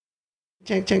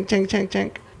Chink, chink, chink, chink,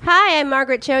 chink. Hi, I'm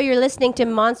Margaret Cho. You're listening to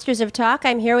Monsters of Talk.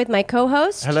 I'm here with my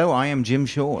co-host. Hello, I am Jim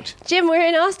Short. Jim, we're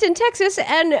in Austin, Texas,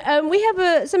 and we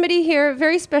have somebody here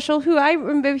very special who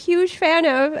I'm a huge fan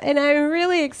of, and I'm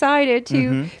really excited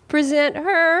to present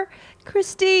her,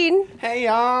 Christine. Hey,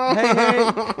 y'all.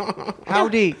 Hey.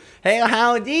 Howdy. Hey,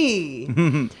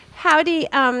 howdy. Howdy.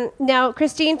 Now,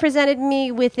 Christine presented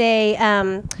me with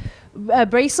a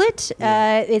bracelet.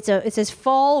 It says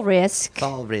fall risk.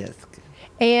 Fall risk.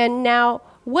 And now,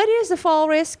 what is the fall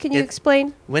risk? Can you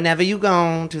explain? Whenever you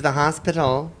go to the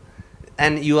hospital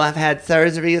and you have had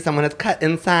surgery or someone has cut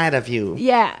inside of you,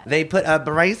 Yeah. they put a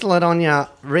bracelet on your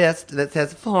wrist that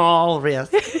says fall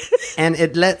risk. And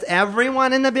it lets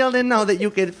everyone in the building know that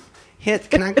you could hit.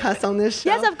 Can I cuss on this show?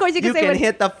 Yes, of course you can say can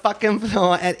hit the fucking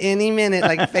floor at any minute,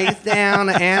 like face down,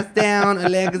 or ass down, or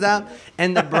legs up.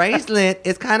 And the bracelet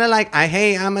is kind of like,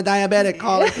 hey, I'm a diabetic.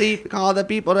 Call the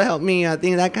people to help me.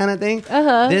 That kind of thing.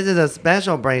 Uh-huh. This is a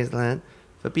special bracelet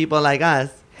for people like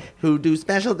us who do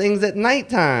special things at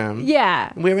nighttime.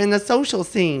 Yeah. We're in the social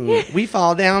scene. We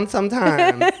fall down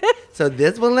sometimes. So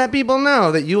this will let people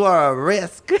know that you are a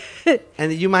risk and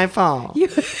that you might fall. You're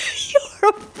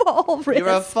a fall risk. You're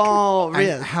a fall And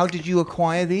risk. how did you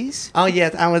acquire these? Oh,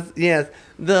 yes, I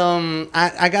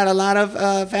got a lot of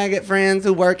faggot friends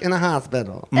who work in a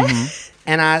hospital.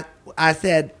 And I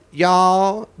said,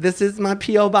 y'all, this is my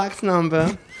P.O. box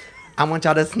number. I want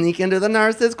y'all to sneak into the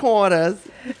nurses' quarters.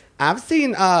 I've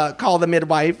seen Call the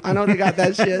Midwife. I know they got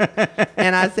that shit.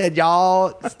 And I said,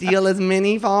 y'all steal as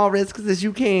many fall risks as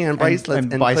you can, bracelets,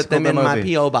 and put bicycle them in them my over.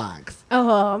 P.O. box.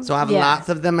 Oh, So I have yeah. lots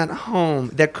of them at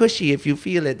home. They're cushy if you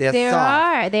feel it. They're They soft.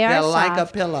 are. They are They're like a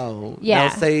soft. pillow. Yeah.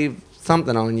 They'll save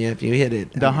something on you if you hit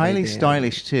it. They're highly Right there.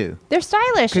 stylish too. They're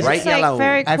stylish. It's Bright like yellow.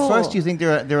 very cool. At first, you think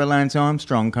they're a Lance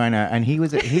Armstrong kind of, and he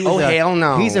was Oh, hell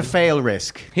no. He's a fail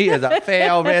risk. He is a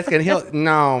fail risk, and he'll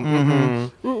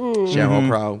Sheryl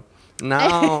Crow.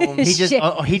 No. He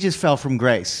just fell from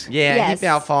grace. Yeah, Yes. he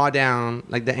fell far down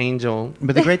like the angel.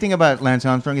 But the great thing about Lance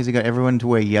Armstrong is he got everyone to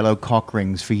wear yellow cock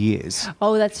rings for years.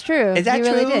 Oh, that's true. Is that he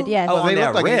really true? did, yes. Oh, They on their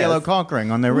look like a wrist. yellow cock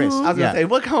ring on their wrist. I was gonna say,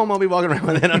 what homo be walking around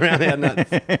with that around their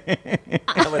nuts?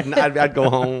 I'd go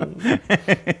home.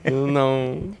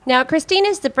 No. Now, Christine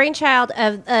is the brainchild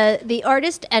of the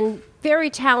artist and very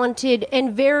talented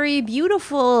and very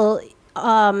beautiful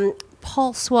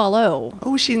Paul Swallow.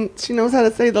 Oh, she knows how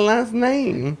to say the last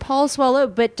name. Paul Swallow,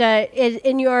 but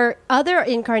in your other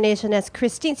incarnation as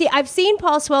Christine. See, I've seen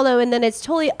Paul Swallow, and then it's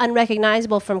totally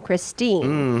unrecognizable from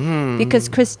Christine. Because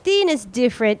Christine is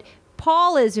different.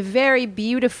 Paul is very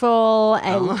beautiful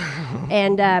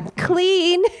and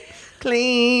clean.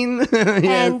 Clean.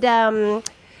 Yes. And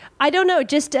I don't know,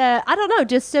 just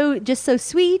so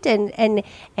sweet and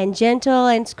gentle.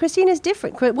 And Christine is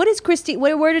different. What is Christine?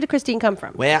 Where did Christine come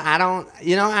from? Well, I don't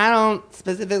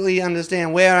specifically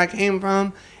understand where I came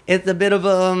from. It's a bit of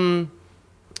I'm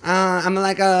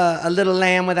like a little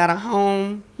lamb without a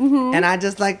home, and I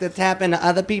just like to tap into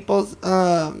other people's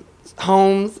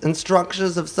homes and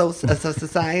structures of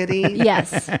society.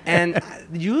 Yes. And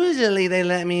usually they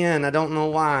let me in. I don't know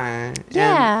why.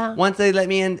 Yeah. And once they let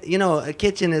me in, a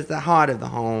kitchen is the heart of the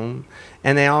home.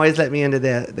 And they always let me into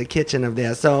the kitchen of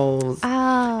their souls.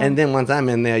 Oh. And then once I'm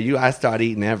in there, I start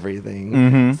eating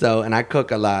everything. So, and I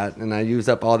cook a lot. And I use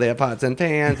up all their pots and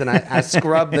pans. And I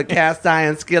scrub the cast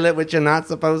iron skillet, which you're not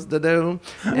supposed to do.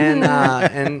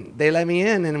 And they let me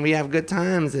in. And we have good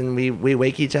times. And we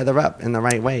wake each other up in the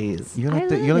right ways. You're I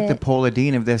like love the it. Paula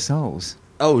Dean of their souls.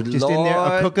 Oh, Just Lord. in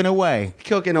there cooking away.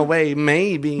 Cooking away,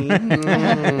 maybe.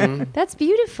 That's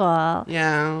beautiful.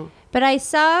 Yeah. But I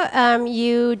saw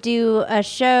you do a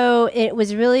show. It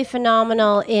was really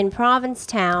phenomenal in I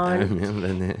Provincetown.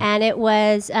 remember that. And it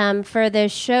was for the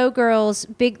showgirls.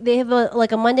 They have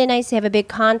a Monday nights. They have a big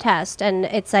contest, and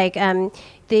it's like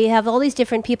they have all these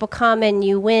different people come, and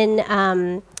you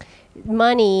win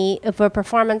money for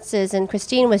performances. And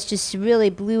Christine was just really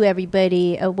blew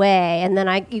everybody away. And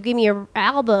then you gave me your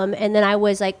album, and then I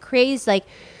was like crazed, like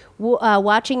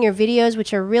watching your videos,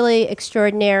 which are really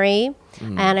extraordinary.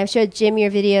 And I've showed Jim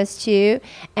your videos too,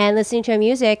 and listening to your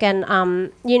music.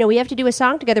 And we have to do a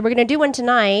song together. We're going to do one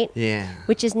tonight. Yeah.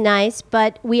 Which is nice,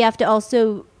 but we have to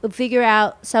also figure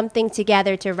out something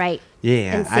together to write.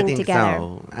 Yeah, and I sing think together.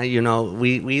 so.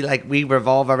 We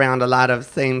revolve around a lot of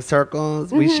same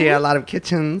circles. We share a lot of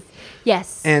kitchens,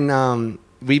 Yes. and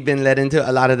we've been let into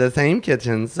a lot of the same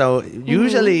kitchens. So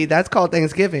usually that's called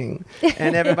Thanksgiving.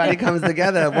 And everybody comes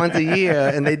together once a year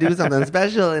and they do something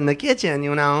special in the kitchen,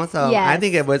 you know. So I Yes.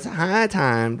 think it was high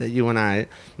time that you and I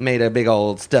made a big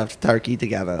old stuffed turkey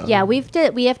together. Yeah, we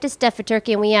have to stuff a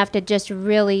turkey, and we have to just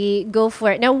really go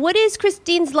for it. Now, what is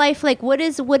Christine's life like? What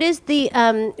is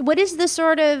the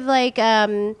sort of like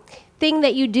thing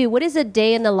that you do? What is a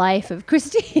day in the life of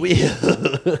Christine?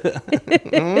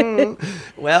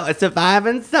 Well,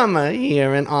 surviving summer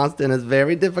here in Austin is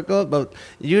very difficult, but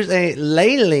usually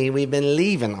lately we've been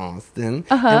leaving Austin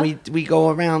and we go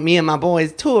around, me and my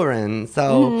boys touring.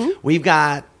 So we've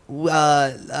got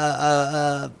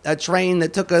a train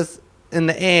that took us in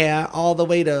the air all the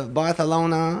way to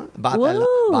Barcelona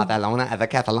as a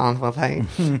Catalan will say,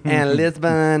 and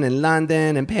Lisbon and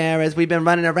London and Paris. We've been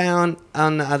running around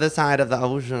on the other side of the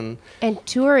ocean And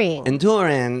touring. and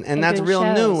touring, and that's doing real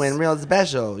shows. new and real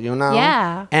special, you know?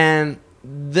 Yeah. And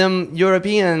them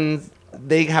Europeans,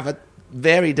 they have a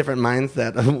very different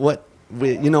mindset of what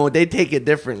they take it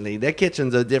differently. Their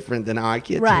kitchens are different than our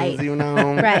kitchens, Right. you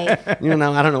know? Right. You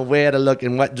know, I don't know where to look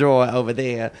in what drawer over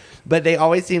there. But they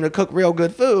always seem to cook real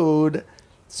good food.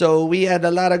 So we had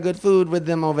a lot of good food with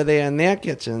them over there in their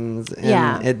kitchens. And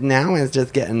Yeah. it now is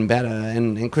just getting better.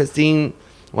 And Christine,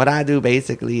 what I do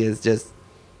basically is just,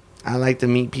 I like to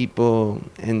meet people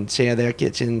and share their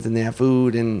kitchens and their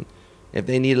food. And if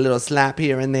they need a little slap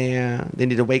here and there, they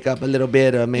need to wake up a little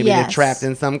bit, or maybe they're Yes. trapped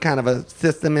in some kind of a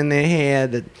system in their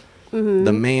head that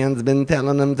the man's been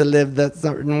telling them to live that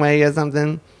certain way or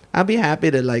something. I'll be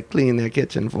happy to like clean their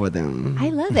kitchen for them. I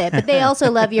love it, but they also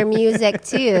love your music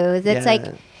too.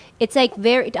 It's like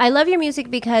very. I love your music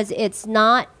because it's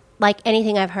not like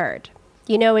anything I've heard.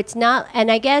 You know, it's not, and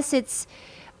I guess it's.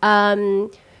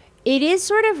 It is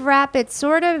sort of rap. It's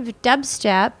sort of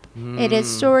dubstep. It is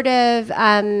sort of.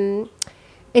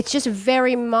 It's just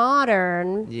very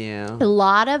modern. Yeah. A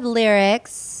lot of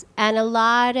lyrics and a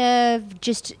lot of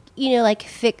just like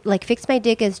Fix My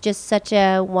Dick is just such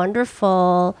a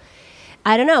wonderful,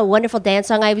 I don't know, wonderful dance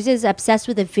song. I was just obsessed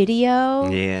with the video.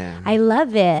 Yeah. I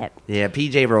love it. Yeah,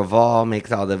 PJ Raval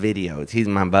makes all the videos. He's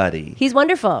my buddy. He's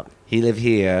wonderful. He live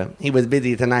here. He was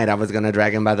busy tonight. I was gonna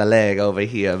drag him by the leg over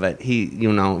here, but he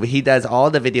does all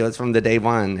the videos from the day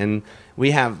one, and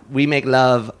we make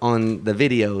love on the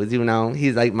videos. You know,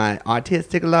 he's like my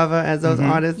artistic lover, as those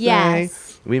artists Yes.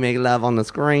 say. We make love on the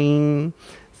screen.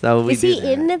 So we Is he do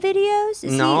that. in the videos?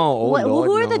 No, oh, Lord,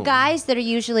 who are the no. guys that are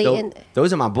usually in?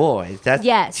 Those are my boys. That's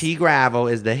Yes. T Gravel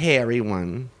is the hairy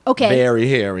one. Okay. Very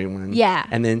hairy one. Yeah.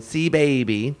 And then C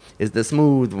Baby is the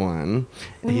smooth one.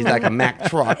 He's like a Mack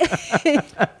truck.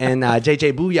 And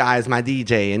JJ Booyah is my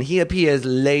DJ, and he appears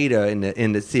later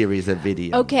in the series of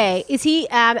videos. Okay, is he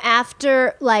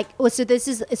after like? Well, so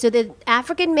the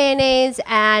African Mayonnaise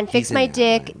and Fix He's in My that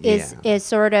Dick one, is yeah.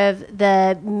 sort of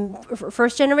the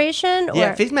first generation. Or?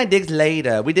 Yeah, Fix My Dick's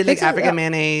later. We did like Fix My- African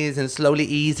Mayonnaise and Slowly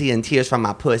Easy and Tears from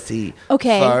My Pussy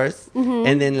Okay. first.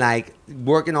 And then like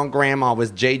Working on Grandma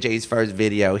was JJ's first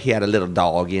video. He had a little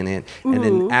dog in it. And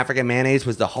then African Mayonnaise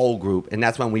was the whole group. And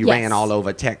that's when we Yes. ran all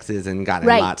over Texas and got in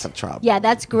Right. lots of trouble. Yeah,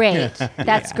 that's great.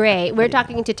 That's great. We're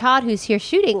talking to Todd, who's here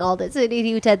shooting all this.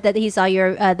 He said that he saw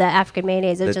your the African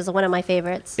Mayonnaise, which is one of my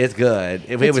favorites. It's good.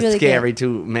 It It's was really scary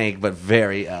to make, but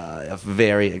very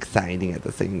exciting at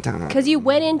the same time. Because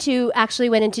you actually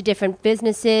went into different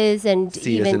businesses and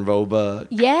Sears and Roebuck,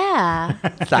 yeah.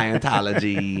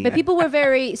 Scientology. But people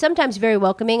were sometimes very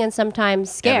welcoming and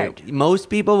sometimes scared. Most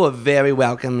people were very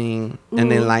welcoming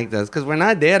and they liked us because we're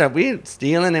not there to we ain't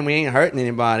stealing and we ain't hurting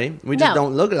anybody. We just No.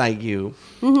 don't look like you.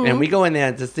 And we go in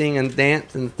there to sing and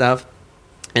dance and stuff.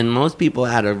 And most people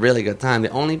had a really good time. The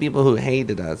only people who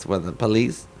hated us were the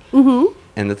police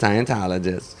and the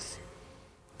Scientologists.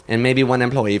 And maybe one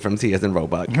employee from Sears and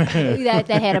Roebuck. that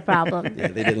had a problem. Yeah,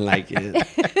 they didn't like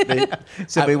it.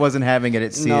 So he wasn't having it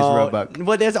at Sears Roebuck.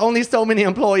 Well, there's only so many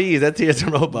employees at Sears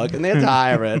and Roebuck, and they're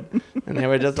tired. And they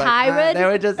were just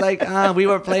like, we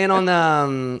were playing on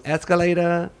the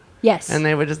escalator, Yes. and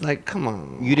they were just like, come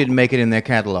on. You didn't make it in their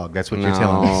catalog. That's what you're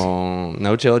telling us.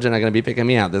 No children are going to be picking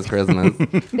me out this Christmas.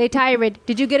 They tired.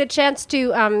 Did you get a chance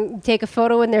to take a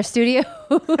photo in their studio?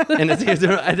 And it's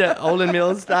at the Olin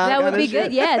Mills style. That would kinda be shit.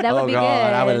 good. Yeah, that would be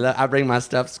God, good. I bring my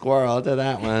stuffed squirrel to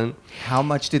that one. How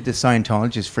much did the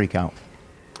Scientologists freak out?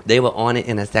 They were on it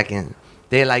in a second.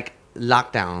 They like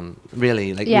lockdown,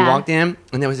 really. Like Yeah. we walked in,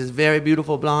 and there was this very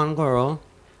beautiful blonde girl.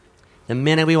 The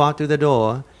minute we walked through the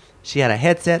door, she had a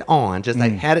headset on, just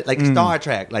like had it like Star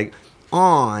Trek, like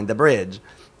on the bridge,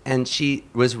 and she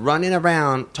was running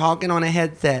around talking on a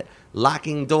headset,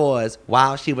 locking doors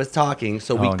while she was talking,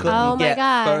 so we Oh, no. couldn't Oh, my get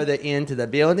God. further into the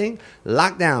building.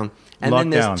 Lockdown. And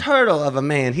then Lockdown. this turtle of a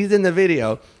man, he's in the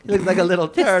video. He looks like a little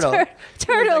turtle.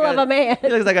 Turtle of a man. He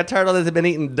looks like a turtle that's been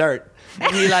eating dirt.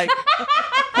 And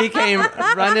he came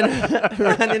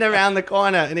running around the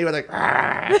corner, and he was like,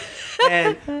 "Argh."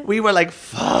 And we were like,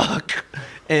 fuck.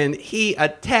 And he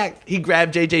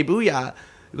grabbed JJ Booyah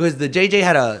because the JJ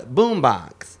had a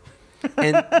boombox.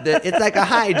 And it's like a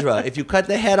hydra. If you cut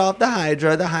the head off the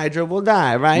hydra will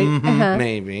die, right? Uh-huh.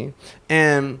 Maybe.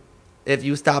 And if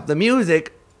you stop the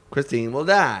music, Christine will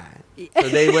die. So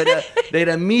they'd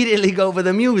immediately go for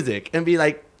the music and be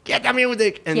like, get the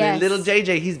music. And then Yes. little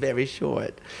JJ, he's very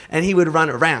short. And he would run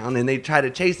around and they'd try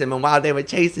to chase him. And while they were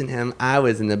chasing him, I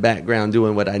was in the background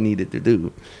doing what I needed to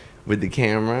do with the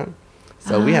camera.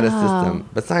 So we had a system.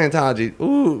 But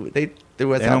Scientology, they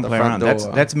threw us They out don't the play front around.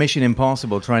 door. That's Mission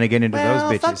Impossible trying to get into Well,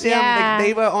 those fuck bitches. them.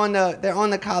 Yeah. They're on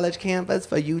the college campus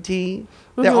for UT.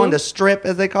 They're on the strip,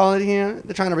 as they call it here.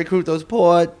 They're trying to recruit those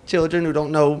poor children who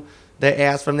don't know their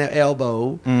ass from their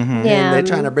elbow. And Yeah. they're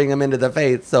trying to bring them into the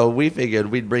faith. So we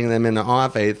figured we'd bring them into our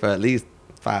faith for at least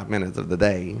 5 minutes of the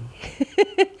day.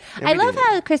 And I we love did.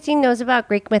 how Christine knows about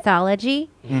Greek mythology,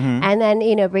 and then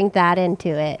bring that into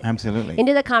it. Absolutely.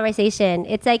 Into the conversation.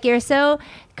 It's like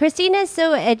Christina's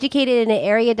so educated and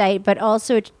erudite, but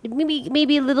also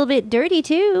maybe a little bit dirty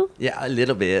too. Yeah, a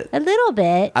little bit. A little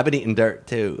bit. I've been eating dirt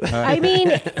too. I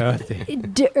mean,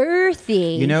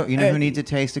 earthy. You know who needs a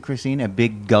taste of Christine? A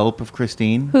big gulp of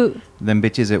Christine? Who? Them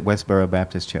bitches at Westboro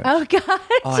Baptist Church. Oh God,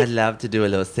 Oh, I'd love to do a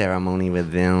little ceremony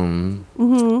with them.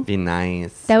 Be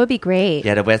nice. that would be great.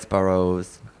 Yeah, the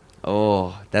Westboros.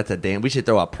 Oh, that's a damn. We should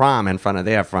throw a prom in front of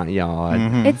their front yard.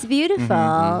 It's beautiful.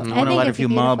 I want to think light a it's few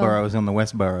beautiful. Marlboros on the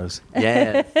Westboros.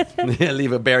 Yes.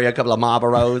 Bury a couple of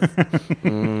Marlboros.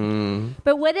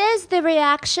 But what is the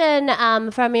reaction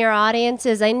from your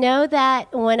audiences? I know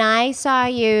that when I saw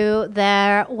you,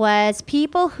 there was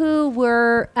people who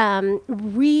were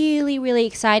really, really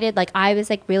excited. Like I was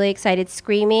like really excited,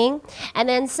 screaming, and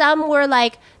then some were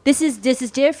like, "This is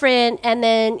different," and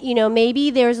then maybe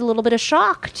there's a little bit of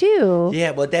shock too.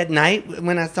 Yeah, well, that night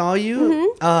when I saw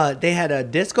you, they had a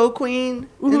disco queen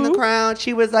in the crowd.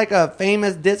 She was like a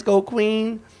famous disco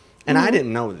queen. And I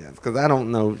didn't know this because I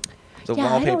don't know the Yeah, I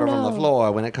don't wallpaper from the know.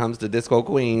 floor when it comes to disco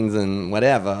queens and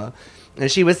whatever. And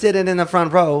she was sitting in the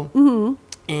front row.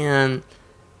 And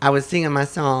I was singing my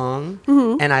song.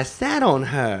 And I sat on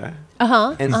her.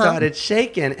 And started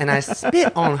shaking, and I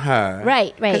spit on her.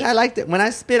 Right. Because I liked it. When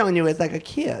I spit on you, it's like a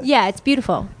kiss. Yeah, it's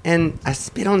beautiful. And I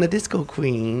spit on the disco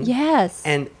queen. Yes.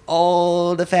 And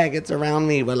all the faggots around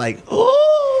me were like,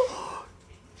 "Oh,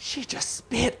 she just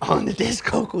spit on the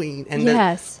disco queen." And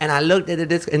Yes. and I looked at the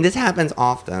disco, and this happens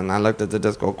often. I looked at the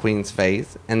disco queen's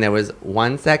face, and there was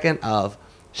 1 second of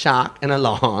shock and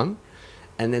alarm.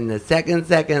 And then the second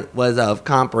was of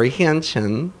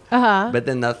comprehension. But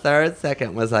then the third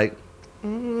second was like,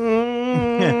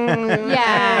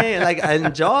 Yeah. like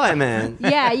enjoyment.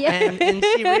 Yeah. And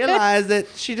she realized that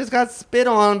she just got spit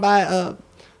on by a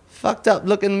fucked up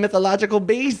looking mythological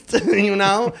beast, But and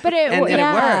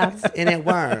yeah. it works. And it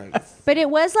works. But it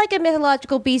was like a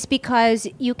mythological beast because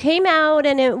you came out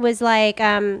and it was like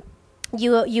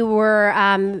you were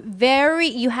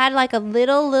you had like a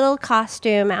little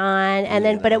costume on, and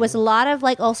then but it was a lot of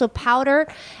like also powder,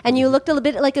 and you looked a little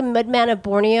bit like a Mudman of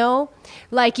Borneo,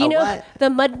 like A what? the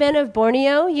Mudmen of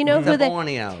Borneo. You know What's who a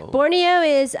Borneo? Borneo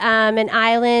is an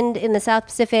island in the South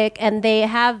Pacific, and they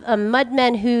have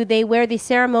mudmen who they wear the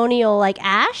ceremonial like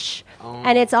ash,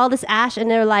 and it's all this ash, and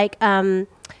they're like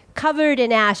covered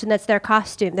in ash, and that's their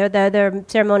costume. Their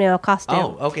ceremonial costume.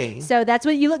 Oh, okay. So that's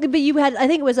what you look. But you had, I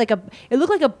think it was like it looked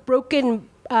like a broken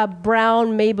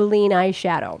brown Maybelline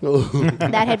eyeshadow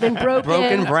that had been broken.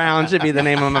 Broken Brown should be the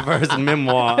name of my first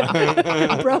memoir.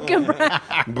 Broken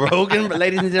brown.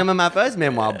 Ladies and gentlemen, my first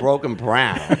memoir, Broken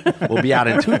Brown, will be out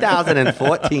in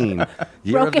 2014,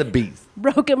 Year of the Beast.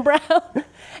 Broken brown.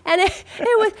 And it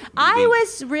was, I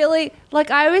was really,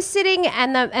 like, I was sitting,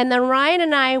 and then Ryan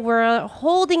and I were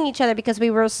holding each other because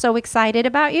we were so excited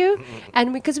about you,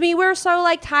 and because we were so,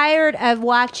 like, tired of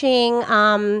watching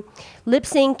lip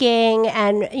syncing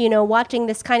and, watching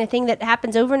this kind of thing that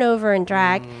happens over and over in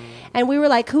drag. And we were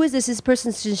like, who is this? This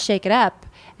person's just shake it up.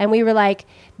 And we were like,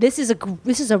 this is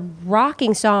a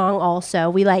rocking song also.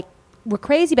 We're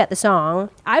crazy about the song.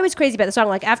 I was crazy about the song.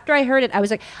 Like, after I heard it, I was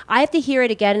like, I have to hear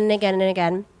it again and again and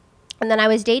again. And then I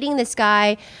was dating this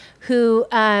guy who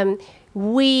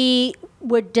we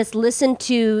would just listen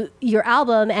to your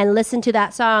album and listen to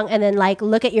that song and then like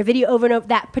look at your video over and over,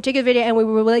 that particular video, and we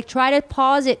would like try to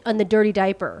pause it on the dirty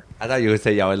diaper. I thought you would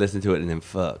say y'all would listen to it and then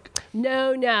fuck.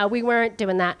 No, we weren't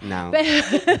doing that. No.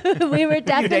 But we were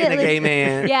definitely. You dating a gay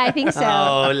man? Yeah, I think so.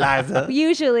 Oh, Liza.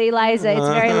 Usually Liza. It's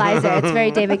very Liza. It's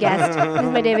very David Guest. This is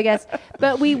my David Guest.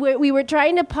 But we were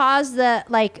trying to pause the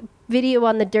like video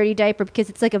on the dirty diaper because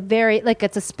it's like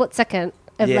it's a split second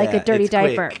of Yeah, like a dirty it's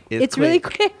quick. diaper. It's really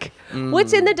quick. quick.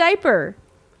 What's in the diaper?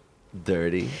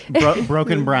 Dirty.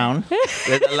 Broken brown.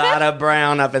 There's a lot of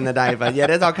brown up in the diaper. Yeah,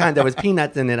 there's all kinds. There was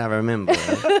peanuts in it, I remember.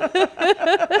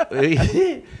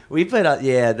 we put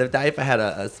the diaper had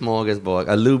a smorgasbord.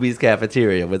 A Luby's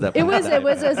cafeteria was up It in the was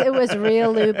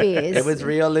real Luby's. It was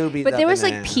real Luby's. But there was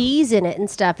like peas in it and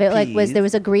stuff. It like was Peas. there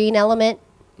was a green element.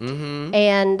 Mm-hmm.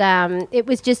 And it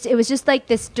was just like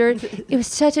this dirt. It was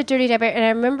such a dirty diaper. And I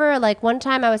remember like one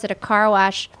time I was at a car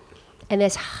wash, and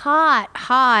this hot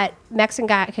Mexican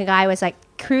guy was like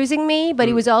cruising me, but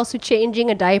he was also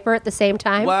changing a diaper at the same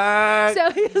time. What?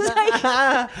 So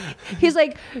he's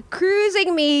like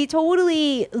cruising me,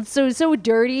 totally so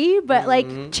dirty, but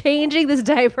like changing this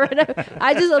diaper, and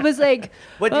I just was like,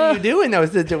 What do you do in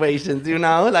those situations? You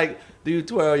know, like, do you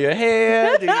twirl your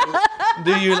hair?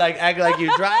 Do you like act like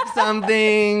you dropped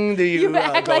something? Do you, You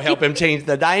act go like help him change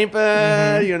the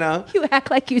diaper? You know, You act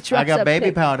like you dropped I got something.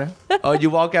 baby powder. or you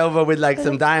walk over with like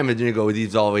some diamonds and you go,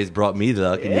 "These always brought me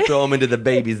luck," and you throw them into the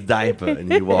baby's diaper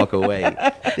and you walk away.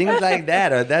 Things like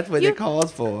that, or that's what it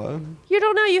calls for. You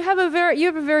don't know. You have a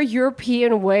very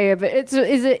European way of it.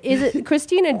 Is it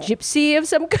Christine a gypsy of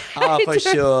some kind? Oh, for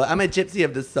sure. I'm a gypsy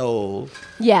of the soul.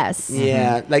 Yes.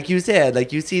 Yeah, like you said,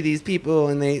 like you see these people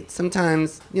and they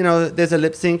sometimes, you know, there's a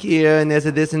lip sync here and there's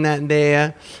a this and that and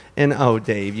there. And oh,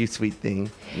 Dave, you sweet thing,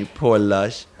 you poor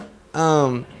lush.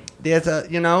 There's a,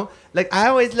 you know, like I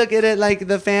always look at it like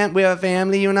we're a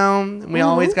family, you know. We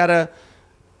always gotta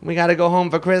go home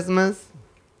for Christmas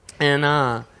and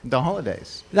The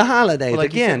holidays. the holidays Well,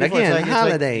 like you said again, before, it's like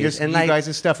holidays, you and like guys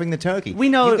are stuffing the turkey. We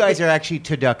know- you guys are actually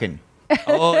turducken.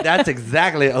 oh, that's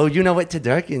exactly. Oh, you know what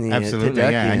turducken is? Absolutely,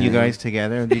 yeah. And you guys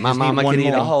together. You My just need mama one can eat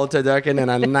a more. whole turducken in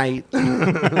a night.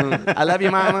 I love you,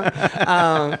 mama.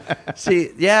 I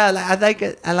like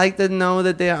it. I like to know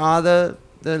that there are the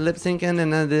lip syncing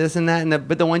and the this and that,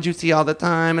 but the ones you see all the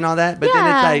time and all that. But then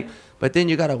it's like, but then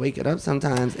you gotta wake it up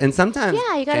sometimes, and sometimes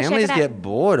You gotta families shake it up. get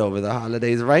bored over the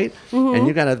holidays, right? And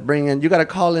you gotta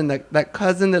call in that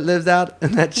cousin that lives out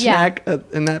in that shack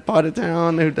in that part of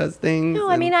town who does things. No,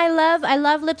 I mean I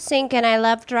love lip sync and I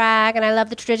love drag and I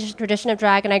love the tradition of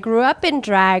drag, and I grew up in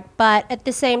drag, but at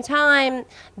the same time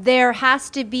there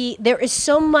is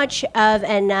so much of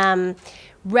an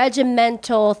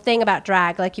regimental thing about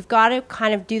drag. Like you've got to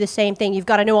kind of do the same thing. You've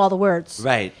got to know all the words.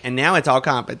 Right. And now it's all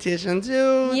competition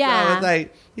too. Yeah. So it's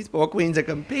like these four queens are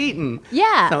competing.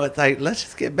 Yeah. So it's like, let's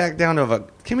just get back down to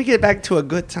can we get back to a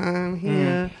good time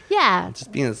here? Yeah.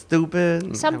 Just being stupid.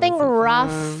 And Something having some rough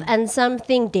fun. and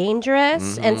something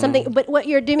dangerous and something, but what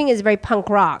you're doing is very punk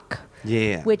rock.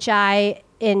 Yeah. Which I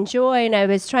enjoy, and I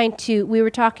was trying to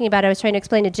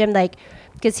explain to Jim, like,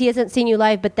 because he hasn't seen you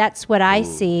live, but that's what I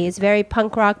see. It's very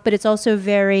punk rock, but it's also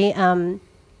very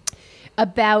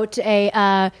about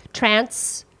a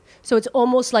trance. So it's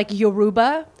almost like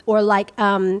Yoruba or like,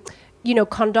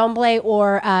 candomblé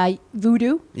or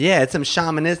voodoo. Yeah, it's some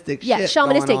shamanistic Yeah, shit.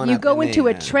 shamanistic. going on You up go in into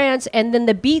a there. trance, and then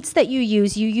the beats that you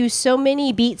use so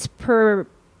many beats per.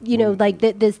 Like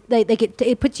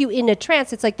it puts you in a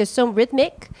trance. It's like there's so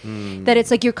rhythmic that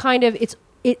it's like you're kind of it's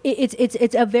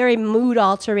a very mood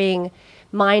altering,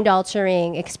 mind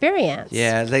altering experience.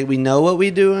 Yeah, it's like we know what we're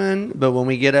doing, but when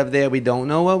we get up there, we don't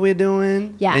know what we're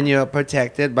doing. Yeah. And you're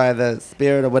protected by the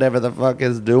spirit or whatever the fuck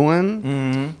is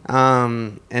doing.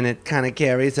 And it kind of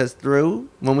carries us through.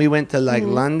 When we went to like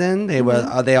London,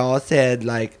 they all said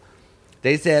like,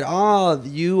 they said, "Oh,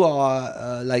 you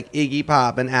are like Iggy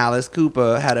Pop and Alice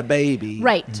Cooper had a baby,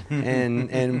 Right.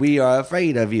 And we are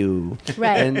afraid of you,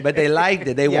 Right. But they liked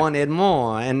it; they wanted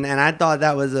more, and I thought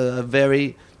that was a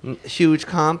very huge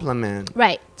compliment,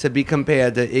 Right. to be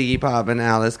compared to Iggy Pop and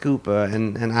Alice Cooper,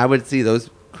 and I would see those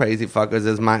crazy fuckers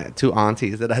as my two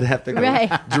aunties that I'd have to go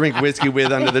Right. drink whiskey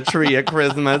with under the tree at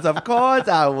Christmas. Of course,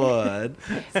 I would.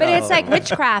 But it's like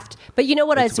witchcraft. But you know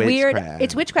what? It's It's weird. witchcraft.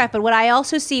 It's witchcraft. But what I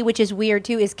also see, which is weird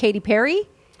too, is Katy Perry.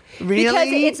 Really? Because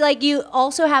it's like you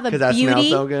also have a because I beauty.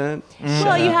 smell so good.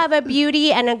 Well, you have a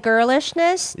beauty and a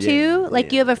girlishness too. Yeah,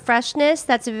 Like you have a freshness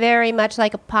that's very much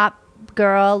like a pop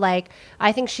girl. Like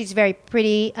I think she's very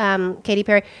pretty, Katy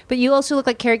Perry. But you also look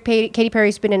like Katy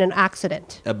Perry's been in an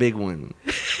accident. A big one.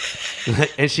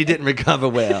 And she didn't recover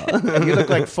well. You look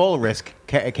like full risk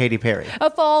Katy Perry. A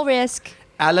fall risk.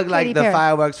 I look like Katy the Perry.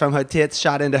 fireworks from her tits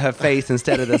shot into her face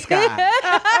instead of the sky.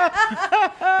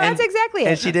 That's exactly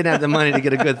And it. she didn't have the money to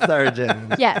get a good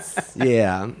surgeon. Yes.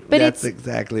 Yeah, But that's it's-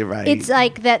 exactly right. It's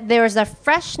like that there's a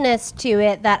freshness to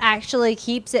it that actually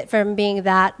keeps it from being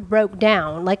that broke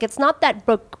down. Like it's not that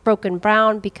broken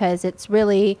brown because it's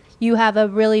really, you have a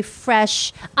really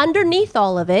fresh, underneath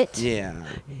all of it, yeah.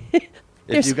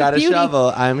 If There's you got a beauty.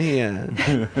 shovel, I'm here.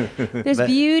 there's but-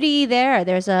 beauty there.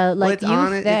 There's a Well, like it's youth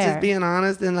honest. there. It's just being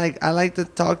honest, and like I like to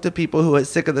talk to people who are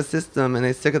sick of the system and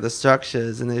they're sick of the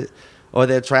structures, or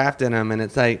they're trapped in them. And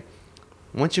it's like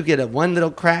once you get one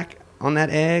little crack on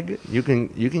that egg, you can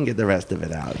get the rest of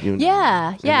it out. You know?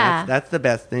 Yeah, And yeah. That's the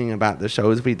best thing about the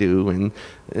shows we do,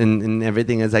 and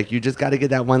everything is like you just got to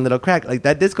get that one little crack, like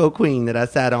that disco queen that I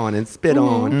sat on and spit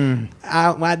on.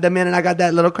 The minute I got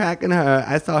that little crack in her,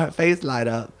 I saw her face light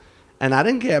up. And I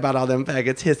didn't care about all them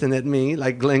faggots hissing at me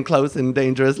like Glenn Close and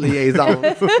Dangerous Liaisons.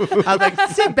 I was like,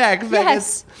 sit back, faggots.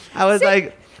 Yes. I was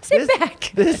like, sit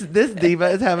back. This diva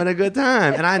is having a good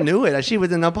time. And I knew it. She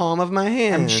was in the palm of my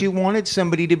hand. And she wanted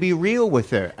somebody to be real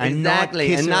with her. And Exactly.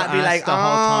 Not kiss And her not be ass like, the whole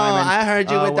time. And, I heard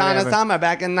you with Donna whatever. Summer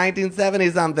back in 1970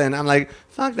 something. I'm like,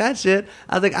 fuck that shit.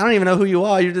 I was like, I don't even know who you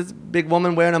are. You're this big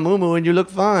woman wearing a muumuu and you look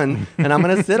fun. And I'm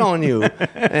going to sit on you.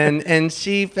 And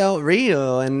she felt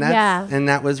real. And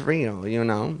that was real, you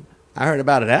know. I heard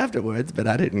about it afterwards, but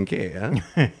I didn't care.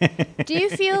 Do you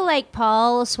feel like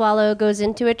Paul Swallow goes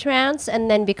into a trance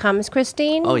and then becomes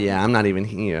Christine? Oh, yeah, I'm not even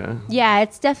here. Yeah,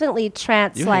 it's definitely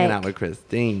trance You like. hanging out with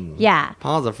Christine. Yeah.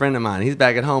 Paul's a friend of mine. He's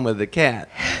back at home with the cat.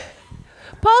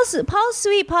 Paul's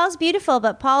sweet, Paul's beautiful,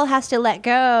 but Paul has to let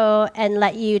go and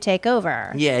let you take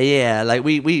over. Yeah. Like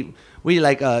we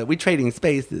trading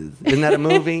spaces. Isn't that a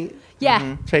movie?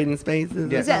 Yeah. Trading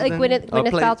Spaces. Is that like something? Gwyneth Or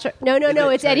play- Paltrow? No,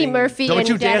 it's Eddie Trading- Murphy Don't and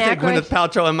you dare say Dan Gwyneth Aykroyd.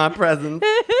 Paltrow in my presence.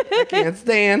 I can't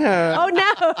stand her. Oh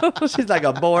no, She's like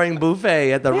a boring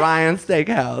buffet at the Ryan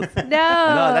Steakhouse. no, No,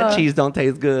 that cheese don't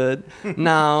taste good.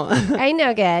 No. I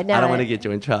know good. No, I don't want to get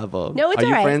you in trouble. No, it's Are all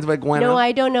you right. friends with Gwyneth? No,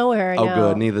 I don't know her. Oh, no.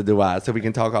 good. Neither do I. So we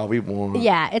can talk all we want.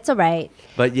 Yeah, it's all right.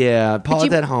 But yeah, Paul's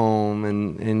you- at home,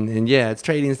 and yeah, it's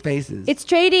trading spaces. It's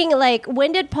trading. Like,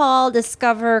 when did Paul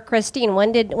discover Christine?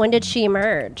 When did she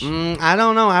emerge? I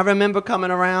don't know. I remember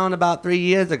coming around about 3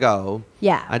 years ago.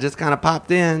 Yeah. I just kind of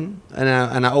popped in,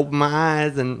 and I opened my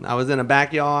eyes, and I was in a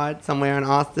backyard somewhere in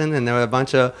Austin, and there were a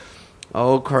bunch of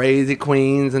crazy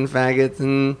queens and faggots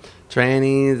and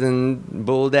trannies and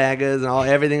bulldaggers and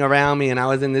everything around me, and I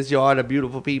was in this yard of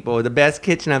beautiful people, the best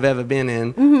kitchen I've ever been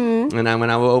in. Mm-hmm. And when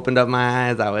I opened up my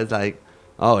eyes, I was like,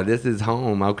 oh, this is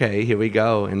home. Okay, here we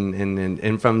go.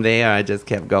 And from there, I just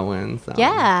kept going. So.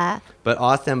 Yeah, But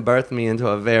Austin birthed me into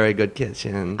a very good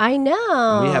kitchen. I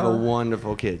know. We have a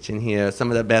wonderful kitchen here. Some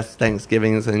of the best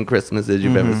Thanksgivings and Christmases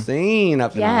you've ever seen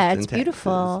up in Austin, Yeah, it's Texas.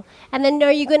 beautiful. And then,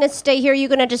 are you going to stay here? You're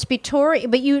going to just be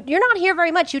touring, but you're not here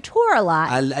very much. You tour a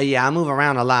lot. I move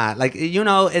around a lot. Like,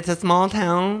 it's a small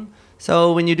town.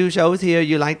 So when you do shows here,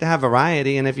 you like to have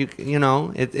variety. And if it's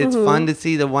Mm-hmm. fun to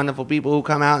see the wonderful people who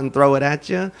come out and throw it at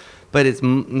you. But it's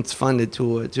fun to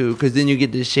tour, too, because then you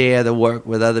get to share the work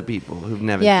with other people who've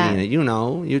never Yeah. seen it. You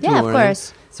Yeah, of touring.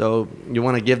 course. So you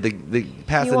want to give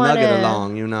pass You the nugget wanna-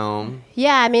 along,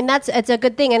 Yeah, I mean it's a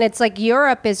good thing, and it's like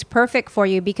Europe is perfect for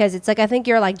you because it's like I think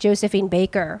you're like Josephine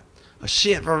Baker. Oh,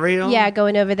 shit, for real? Yeah,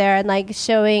 going over there and like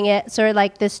showing it sort of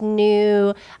like this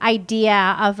new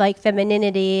idea of like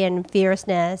femininity and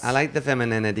fierceness. I like the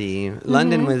femininity.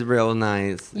 London was real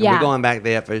nice. Mm-hmm. Yeah. We're going back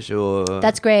there for sure.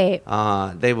 That's great.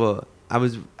 They were.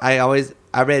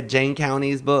 I read Jane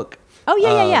County's book. Oh,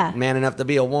 yeah. Man Enough to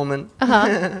Be a Woman.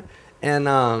 Uh-huh.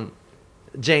 And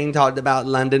Jane talked about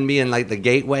London being like the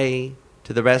gateway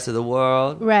to the rest of the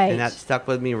world. Right. And that stuck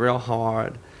with me real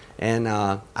hard. And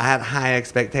I had high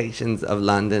expectations of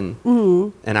London. Mm-hmm.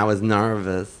 And I was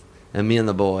nervous. And me and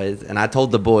the boys. And I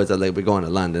told the boys, I was like, we're going to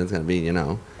London. It's going to be, And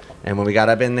when we got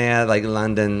up in there, like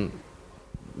London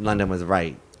was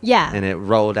right. Yeah. And it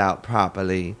rolled out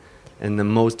properly in the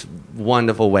most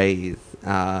wonderful ways.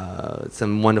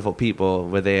 Some wonderful people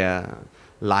were there.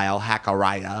 Lyle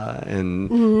Hackaraya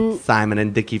and Simon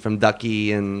and Dickie from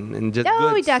Ducky and just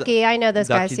Oh, good Ducky. I know those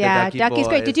Ducky, guys. the Yeah. Ducky Ducky's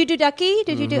great. boys. Did you do Ducky?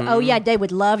 Did you do? Oh, yeah. They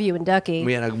would love you in Ducky.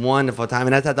 We had a wonderful time.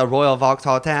 And that's at the Royal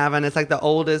Vauxhall Tavern. It's like the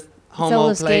oldest It's homo the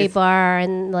oldest gay place. bar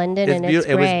in London, and it's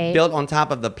It great. was built on top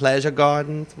of the Pleasure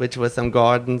Gardens, which was some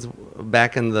gardens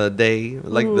back in the day,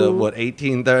 like the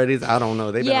 1830s. I don't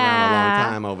know. They've been around a Yeah.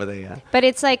 long time over there. But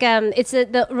it's like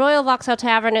the Royal Vauxhall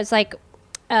Tavern is like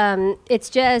it's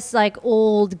just like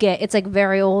old gay. It's like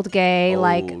very old gay,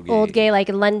 old gay, like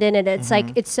in London. And it's like,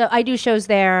 it's so, I do shows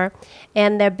there,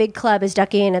 and their big club is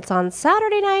Ducky, and it's on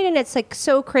Saturday night, and it's like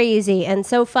so crazy and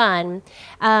so fun.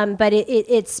 But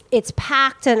it's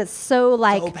packed, and it's so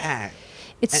like, So packed.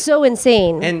 it's so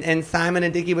insane. And Simon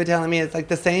and Dickie were telling me it's like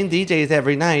the same DJs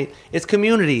every night. It's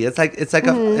community. It's like it's like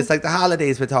the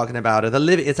holidays we're talking about, or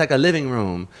it's like a living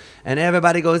room, and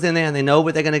everybody goes in there and they know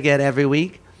what they're gonna get every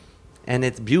week, and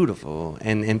it's beautiful.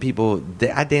 And people,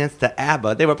 I danced to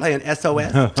ABBA. They were playing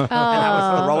SOS, and I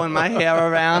was throwing my hair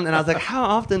around, and I was like, how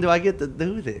often do I get to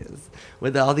do this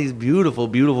with all these beautiful,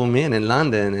 beautiful men in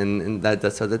London? And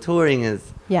so the touring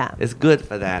is. Yeah. It's good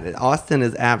for that. Austin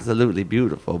is absolutely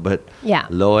beautiful, but Yeah.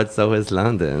 Lord, so is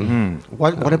London.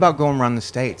 What about going around the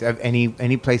States? Have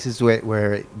any places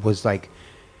where it was like,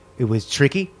 it was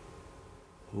tricky?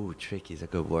 Ooh, tricky is a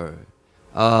good word.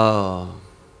 Oh,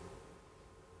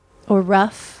 Or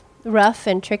rough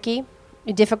and tricky,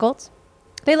 difficult.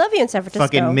 They love you in San Francisco.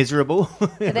 Fucking miserable.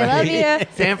 They love you.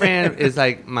 San Fran is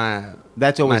like my.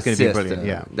 That's always my going to be sister brilliant.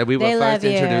 Yeah. that we were They love first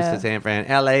introduced you. to San Fran.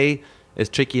 L.A. is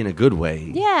tricky in a good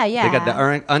way. Yeah, yeah. They got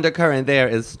the undercurrent there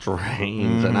is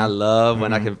strange, and I love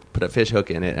when I can put a fish hook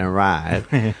in it and ride.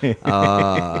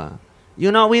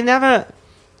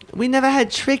 We never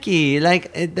had tricky.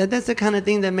 Like that's the kind of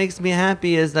thing that makes me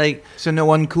happy. Is like. So no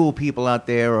uncool people out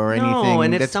there or anything. No,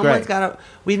 and if That's someone's great.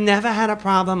 we've never had a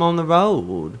problem on the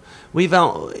road. We've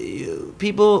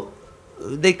people,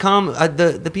 they come,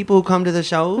 the people who come to the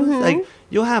shows, like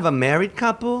you'll have a married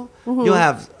couple, you'll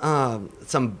have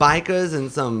some bikers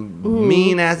and some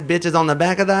mean ass bitches on the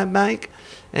back of that bike.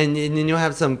 And then you'll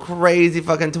have some crazy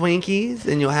fucking Twinkies,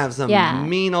 and you'll have some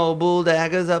mean old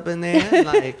bulldaggers up in there.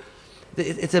 Like,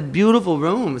 it's a beautiful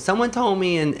room. Someone told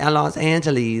me in Los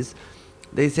Angeles,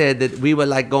 they said that we were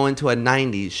like going to a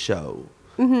 90s show.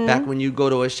 Back when you go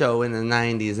to a show in the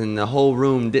 90s and the whole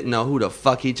room didn't know who the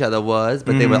fuck each other was,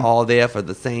 but they were all there for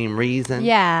the same reason.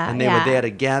 Yeah, And they were there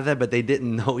together, but they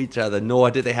didn't know each other,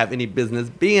 nor did they have any business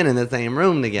being in the same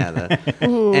room together.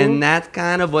 And that's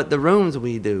kind of what the rooms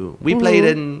we do. We played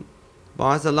in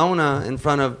Barcelona in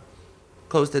front of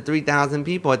close to 3,000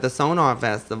 people at the Sonar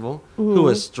Festival, who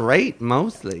were straight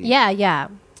mostly. Yeah, yeah.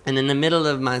 And in the middle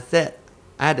of my set,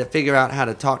 I had to figure out how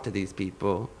to talk to these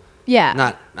people.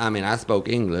 Yeah. I spoke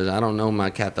English. I don't know my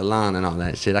Catalan and all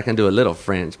that shit. I can do a little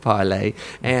French parlay.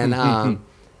 And and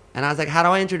I was like, how do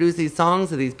I introduce these songs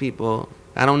to these people?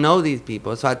 I don't know these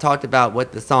people. So I talked about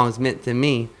what the songs meant to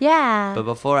me. Yeah. But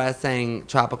before I sang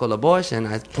Tropical Abortion,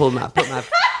 I put my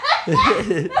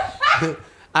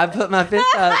I put my fist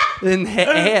up in the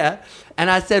air and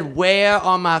I said, where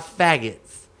are my faggots?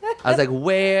 I was like,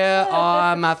 where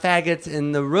are my faggots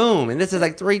in the room? And this is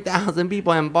like 3,000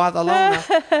 people in Barcelona.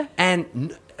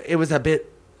 And it was a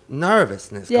bit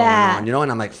nervousness going on, you know?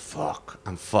 And I'm like, fuck,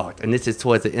 I'm fucked. And this is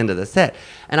towards the end of the set.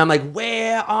 And I'm like,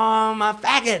 where are my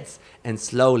faggots? And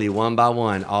slowly, one by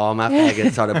one, all my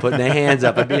faggots started putting their hands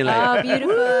up and being like, Oh,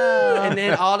 beautiful. and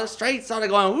then all the straights started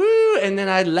going, woo. And then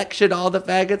I lectured all the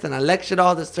faggots and I lectured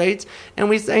all the straights. And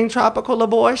we sang Tropical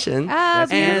Abortion. Oh,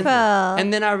 beautiful.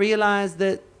 And then I realized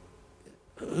that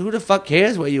who the fuck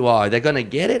cares where you are? They're going to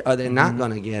get it or they're not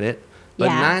going to get it. But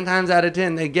 9 times out of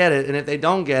 10, they get it. And if they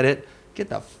don't get it, get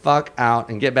the fuck out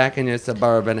and get back in your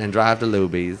Suburban and drive to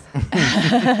Luby's.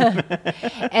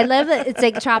 I love that it's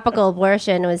like Tropical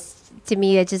Abortion was, to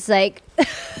me, it's just like...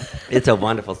 It's a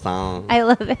wonderful song. I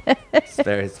love it. It's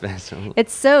very special.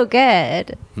 It's so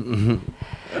good.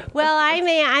 Well,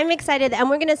 I'm excited, and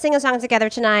we're going to sing a song together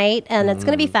tonight, and it's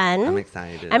going to be fun. I'm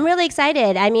excited. I'm really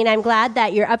excited. I mean, I'm glad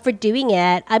that you're up for doing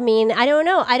it. I mean, I don't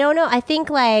know. I think,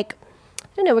 like, I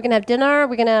don't know, we're going to have dinner.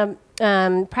 We're going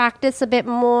to practice a bit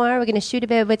more. We're going to shoot a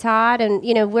bit with Todd, and,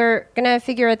 you know, we're going to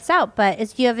figure this out. But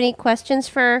if you have any questions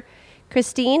for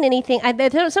Christine, anything,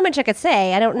 there's so much I could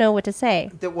say. I don't know what to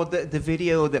say. The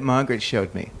video that Margaret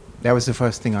showed me, that was the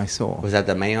first thing I saw. Was that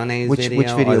the mayonnaise Which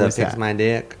video? video or the was Fix that? My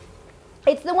Dick?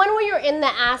 It's the one where you're in the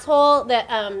asshole. That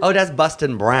Oh, that's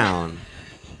Bustin' Brown.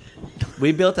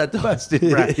 We built a Bustin'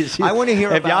 Brown. I want to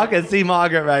hear if about- y'all can see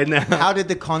Margaret right now. How did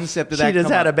the concept of that She just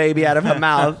come had up? a baby out of her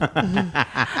mouth.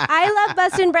 I love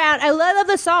Bustin' Brown. I love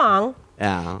the song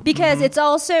Yeah. because it's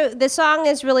also the song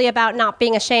is really about not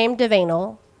being ashamed of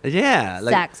anal Yeah.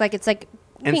 Like, sex. Like it's like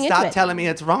and being stop into it. telling me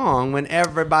it's wrong when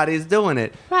everybody's doing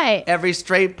it. Right. Every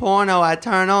straight porno I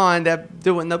turn on, they're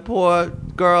doing the poor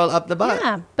girl up the butt.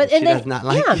 Yeah, but she and then does not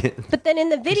like it. but then in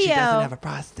the 'Cause video, she doesn't have a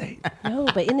prostate. no,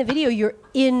 but in the video you're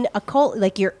in a cult.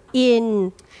 Like you're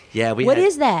in. Yeah, What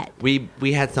is that? We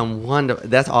had some wonderful.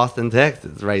 That's Austin,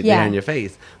 Texas, right Yeah. there in your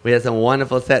face. We had some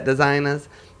wonderful set designers,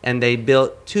 and they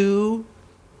built 2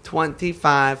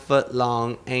 25-foot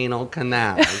long anal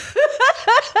canals.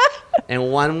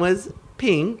 And one was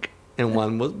pink and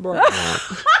one was brown.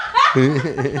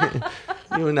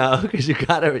 You know, because you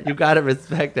gotta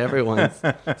respect everyone's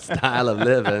style of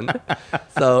living.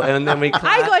 So, and then we.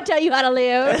 I'm going to tell you how to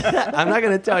live. I'm not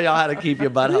gonna tell y'all how to keep your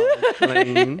butthole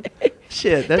clean.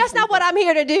 Shit, That's not what I'm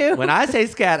here to do. When I say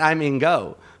scat, I mean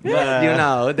go. But, you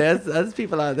know, there's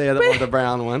people out there that want the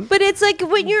brown one. But it's like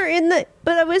when you're in the.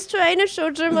 But I was trying to show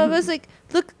Jim. I was like,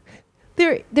 look,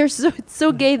 they're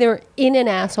so gay. They're in an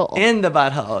asshole. In the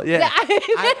butthole, yeah.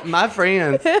 My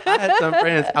friends, I had some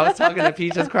friends. I was talking to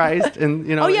Peaches Christ, and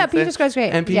you know. Oh yeah, and Peaches Christ,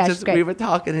 great. And Yeah, Peaches, she's great. we were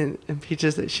talking, and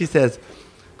Peaches, she says,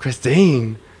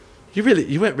 "Christine,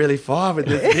 you went really far with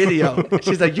this video."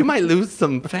 She's like, "You might lose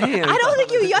some fans." I don't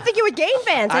think you. I think you would gain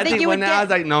fans. I think you would. When I was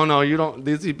like, no, you don't.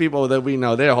 These people that we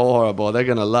know, they're horrible. They're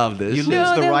gonna love this. You shit." lose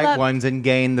the they right love- ones and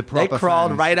gain the They proper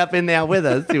crawled fans. right up in there with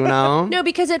us, you know. No,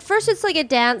 because at first it's like a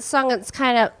dance song. It's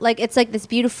kind of like it's like this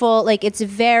beautiful, like it's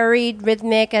very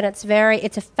rhythmic and it's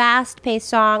a fast-paced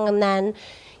song, and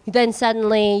then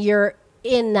suddenly you're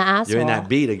in the asshole. You're in that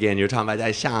beat again. You're talking about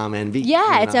that shaman beat.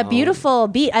 Yeah, you it's a know. beautiful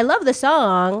beat. I love the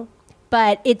song,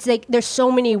 but it's like there's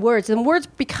so many words, and words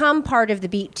become part of the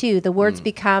beat too. The words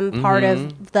become part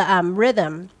of the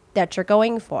rhythm that you're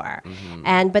going for.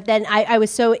 But then I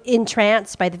was so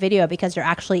entranced by the video because you're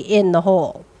actually in the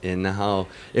hole. In the hole.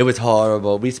 It was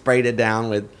horrible. We sprayed it down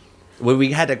with. Well,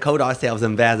 we had to coat ourselves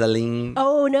in Vaseline,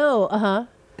 Oh no!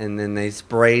 and then they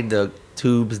sprayed the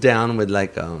tubes down with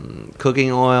like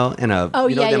cooking oil and them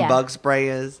bug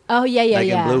sprayers. Oh yeah, Like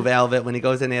yeah. in Blue Velvet, when he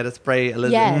goes in there to spray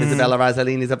Yes. Isabella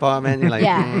Rossellini's apartment, you're like,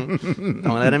 Yeah. don't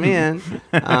let him in.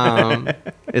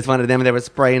 It's one of them. They were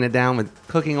spraying it down with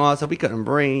cooking oil, so we couldn't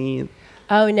breathe.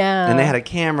 Oh no! And they had a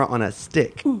camera on a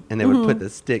stick, and they would put the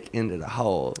stick into the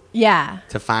hole yeah.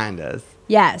 to find us.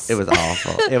 Yes. It was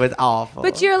awful. It was awful.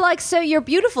 But you're like you're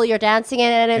beautiful. You're dancing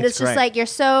in it, and it's just great. like you're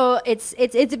so. It's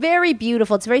very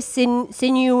beautiful. It's very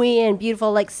sinewy and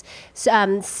beautiful, like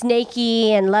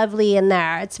snaky and lovely in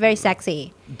there. It's very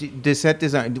sexy. The set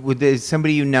design, would there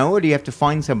somebody you know, or do you have to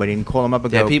find somebody and call them up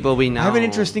and They're go, people we I have an know.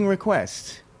 interesting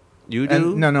request. You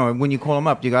do? No. When you call them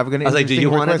up, do you have an I was like, do interesting you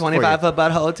want a request for you? 25-foot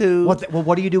butthole too?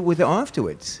 What do you do with it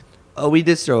afterwards? Oh, we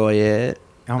destroy it.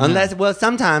 Oh, no. Unless, well,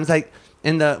 sometimes like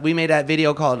we made that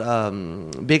video called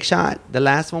Big Shot, the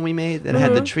last one we made that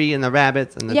had the tree and the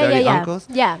rabbits and the Yeah, dirty yeah, yeah. uncles.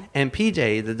 Yeah. And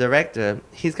PJ, the director,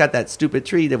 he's got that stupid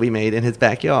tree that we made in his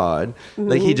backyard.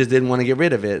 Like he just didn't want to get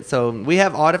rid of it. So we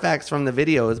have artifacts from the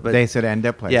videos, but They said end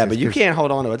up places. yeah, but you 'cause- can't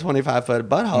hold on to a 25-foot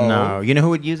butthole. No, you know who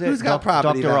would use it? Who's got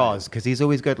property Dr. value? Oz, because he's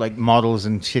always got like models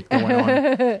and shit going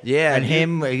on. Yeah, And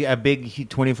him, a big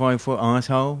 25-foot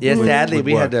asshole. Yeah, would- sadly would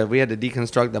we work. had to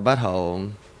deconstruct the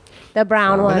butthole, The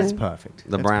brown But one. that's perfect.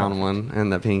 the That's brown perfect. one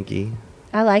and the pinky.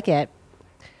 I like it.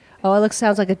 Oh, it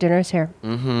sounds like a dinner's here.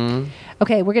 Mm-hmm.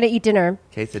 Okay, we're gonna eat dinner,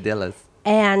 Quesadillas.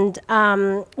 and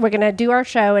we're gonna do our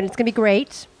show, and it's gonna be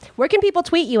great. Where can people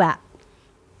tweet you at?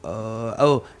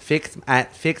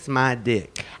 Fix my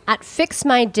dick. At Fix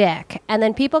My Dick, and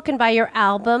then people can buy your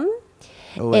album.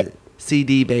 Oh, It-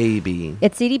 CD Baby.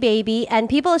 It's CD Baby, and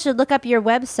people should look up your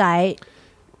website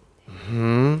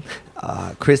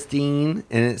Christine,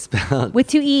 and it's spelled with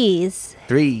 2 E's.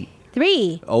 3.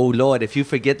 3. Oh Lord, if you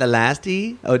forget the last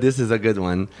E, oh, this is a good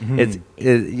one.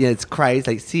 It's Christ,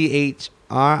 like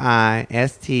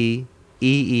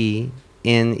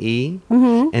CHRISTEEENE.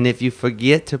 And if you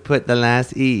forget to put the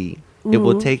last E, it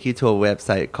will take you to a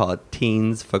website called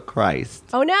Teens for Christ.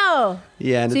 Oh no!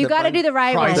 Yeah, and So it's you a got to bunch- do the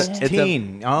right Christ one. It's a-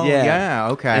 teen. Oh, yeah,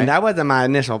 okay. And that wasn't my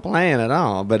initial plan at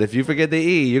all. But if you forget the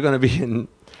E, you're gonna be in.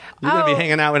 You're gonna be Oh.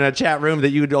 hanging out in a chat room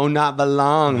that you do not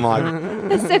belong, Mark.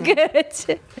 It's so good. It's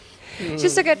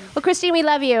just so good. Well, Christine, we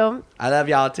love you. I love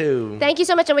y'all too. Thank you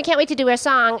so much, and we can't wait to do our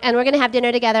song. And we're gonna have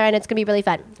dinner together, and it's gonna be really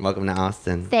fun. Welcome to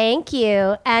Austin. Thank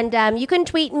you. And you can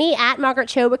tweet me at Margaret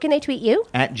Cho. Where can they tweet you?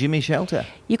 At Jimmy Shelter.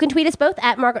 You can tweet us both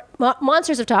at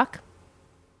Monsters of Talk.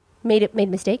 Made a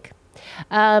mistake.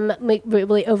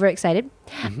 Really overexcited.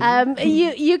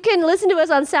 You can listen to us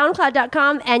on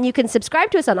SoundCloud.com, and you can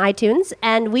subscribe to us on iTunes.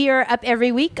 And we are up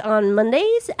every week on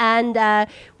Mondays. And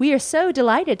we are so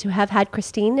delighted to have had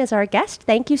Christine as our guest.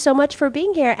 Thank you so much for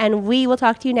being here, and we will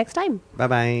talk to you next time. Bye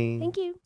bye. Thank you.